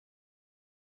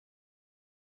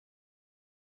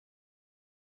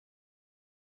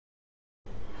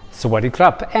Sawadee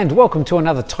krap, and welcome to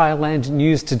another Thailand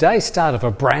News Today, start of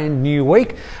a brand new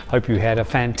week. Hope you had a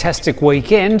fantastic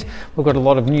weekend. We've got a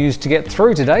lot of news to get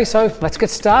through today, so let's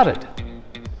get started.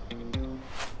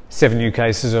 7 new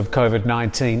cases of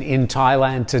COVID-19 in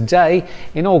Thailand today.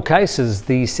 In all cases,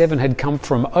 the 7 had come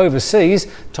from overseas,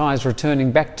 Thais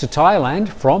returning back to Thailand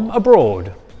from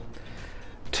abroad.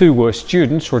 2 were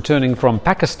students returning from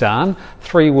Pakistan,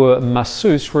 3 were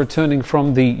masseuses returning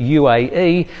from the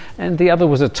UAE, and the other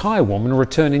was a Thai woman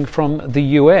returning from the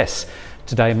US.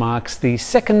 Today marks the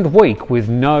 2nd week with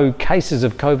no cases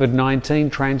of COVID-19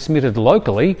 transmitted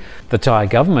locally. The Thai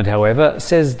government, however,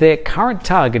 says their current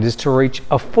target is to reach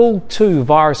a full 2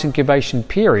 virus incubation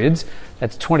periods,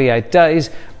 that's 28 days,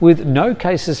 with no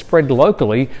cases spread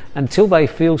locally until they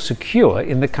feel secure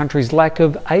in the country's lack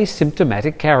of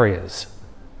asymptomatic carriers.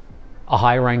 A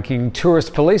high-ranking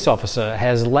tourist police officer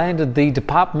has landed the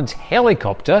department's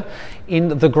helicopter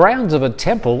in the grounds of a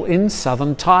temple in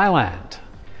southern Thailand.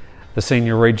 The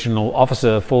senior regional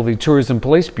officer for the Tourism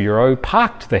Police Bureau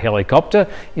parked the helicopter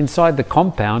inside the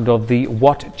compound of the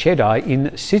Wat Chedi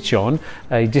in Sichon,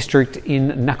 a district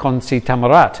in Nakhon Si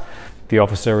Thammarat. The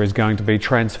officer is going to be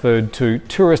transferred to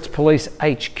Tourist Police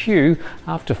HQ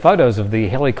after photos of the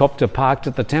helicopter parked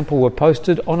at the temple were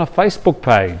posted on a Facebook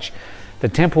page. The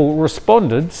temple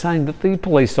responded, saying that the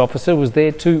police officer was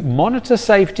there to monitor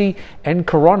safety and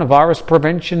coronavirus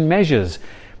prevention measures.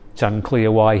 It's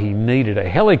unclear why he needed a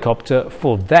helicopter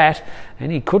for that,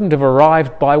 and he couldn't have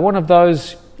arrived by one of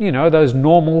those, those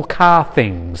normal car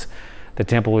things. The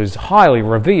temple is highly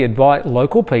revered by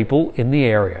local people in the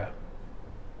area.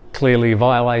 Clearly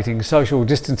violating social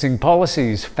distancing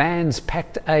policies, fans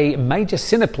packed a major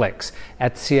cineplex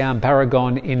at Siam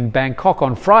Paragon in Bangkok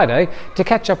on Friday to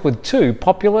catch up with 2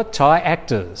 popular Thai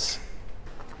actors.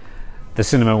 The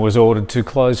cinema was ordered to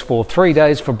close for 3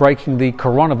 days for breaking the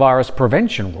coronavirus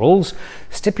prevention rules,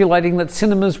 stipulating that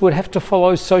cinemas would have to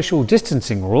follow social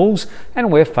distancing rules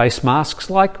and wear face masks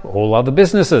like all other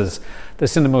businesses. The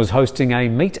cinema was hosting a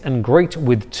meet and greet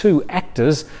with 2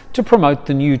 actors to promote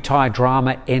the new Thai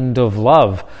drama End of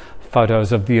Love.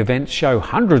 Photos of the event show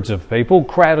hundreds of people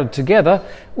crowded together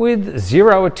with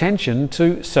zero attention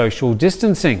to social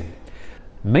distancing.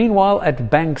 Meanwhile,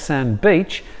 at Bang San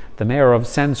Beach, the mayor of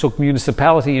Sansuk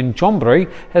municipality in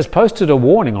Chonburi has posted a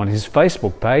warning on his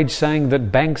Facebook page saying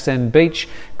that Bang San Beach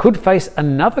could face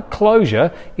another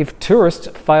closure if tourists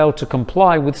fail to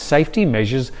comply with safety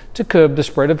measures to curb the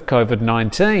spread of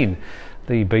COVID-19.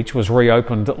 The beach was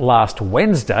reopened last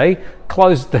Wednesday,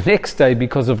 closed the next day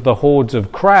because of the hordes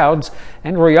of crowds,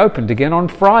 and reopened again on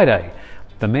Friday.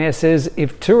 The mayor says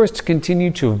if tourists continue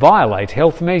to violate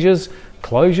health measures,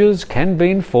 closures can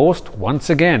be enforced once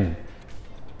again.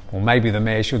 Or maybe the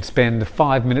mayor should spend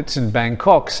 5 minutes in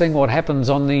Bangkok seeing what happens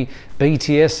on the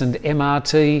BTS and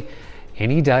MRT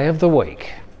any day of the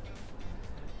week.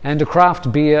 And a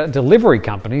craft beer delivery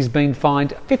company's been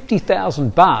fined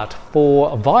 50,000 baht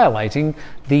for violating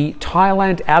the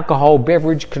Thailand Alcohol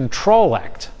Beverage Control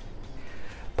Act.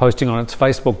 Posting on its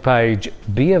Facebook page,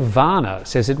 Beer Varna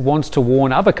says it wants to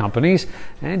warn other companies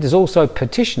and is also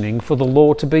petitioning for the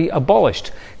law to be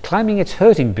abolished, claiming it's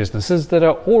hurting businesses that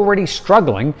are already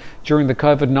struggling during the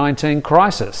COVID-19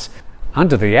 crisis.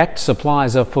 Under the Act,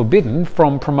 suppliers are forbidden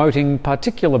from promoting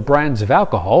particular brands of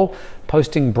alcohol,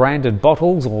 posting branded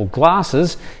bottles or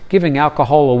glasses, giving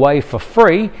alcohol away for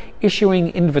free, issuing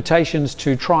invitations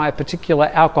to try a particular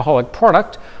alcoholic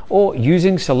product, or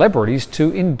using celebrities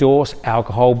to endorse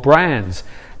alcohol brands.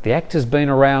 The Act has been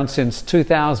around since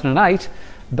 2008,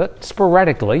 but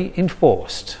sporadically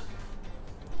enforced.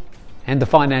 And the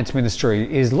Finance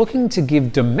Ministry is looking to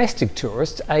give domestic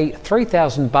tourists a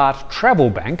 3,000 baht travel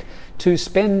bank to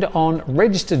spend on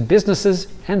registered businesses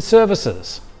and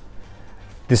services.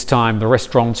 This time, the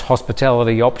restaurants,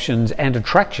 hospitality options and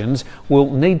attractions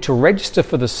will need to register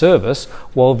for the service,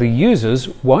 while the users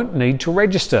won't need to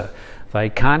register. They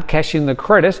can't cash in the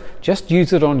credit, just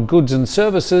use it on goods and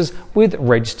services with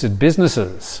registered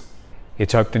businesses.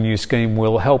 It's hoped the new scheme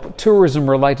will help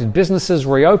tourism-related businesses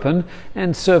reopen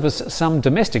and service some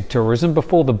domestic tourism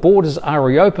before the borders are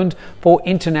reopened for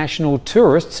international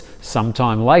tourists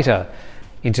sometime later.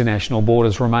 International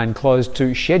borders remain closed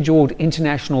to scheduled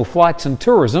international flights and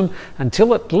tourism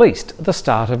until at least the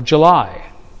start of July.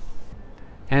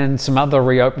 And some other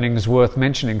reopenings worth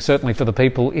mentioning, certainly for the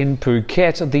people in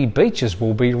Phuket. The beaches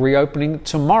will be reopening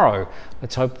tomorrow.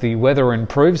 Let's hope the weather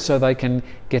improves so they can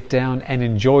get down and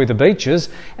enjoy the beaches.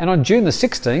 And on June the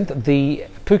 16th, the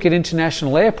Phuket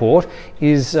International Airport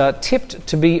is tipped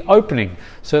to be opening.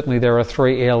 Certainly there are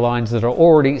 3 airlines that are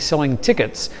already selling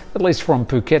tickets, at least from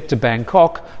Phuket to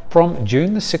Bangkok, from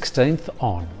June the 16th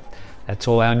on. That's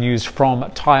all our news from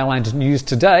Thailand News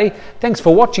Today. Thanks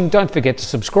for watching. Don't forget to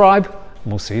subscribe,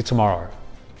 and we'll see you tomorrow.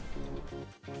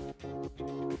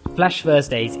 Flash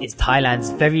Thursdays is Thailand's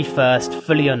very first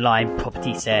fully online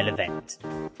property sale event.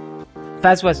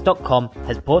 Fazwas.com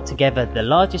has brought together the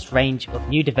largest range of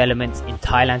new developments in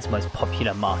Thailand's most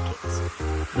popular markets.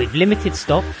 With limited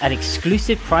stock at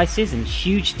exclusive prices and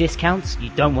huge discounts you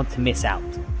don't want to miss out.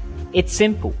 It's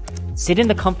simple. Sit in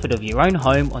the comfort of your own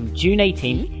home on June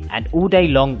 18th and all day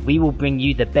long we will bring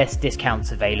you the best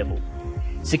discounts available.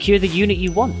 Secure the unit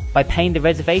you want by paying the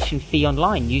reservation fee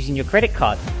online using your credit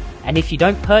card. And if you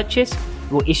don't purchase,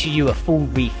 we'll issue you a full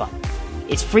refund.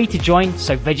 It's free to join,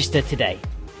 so register today.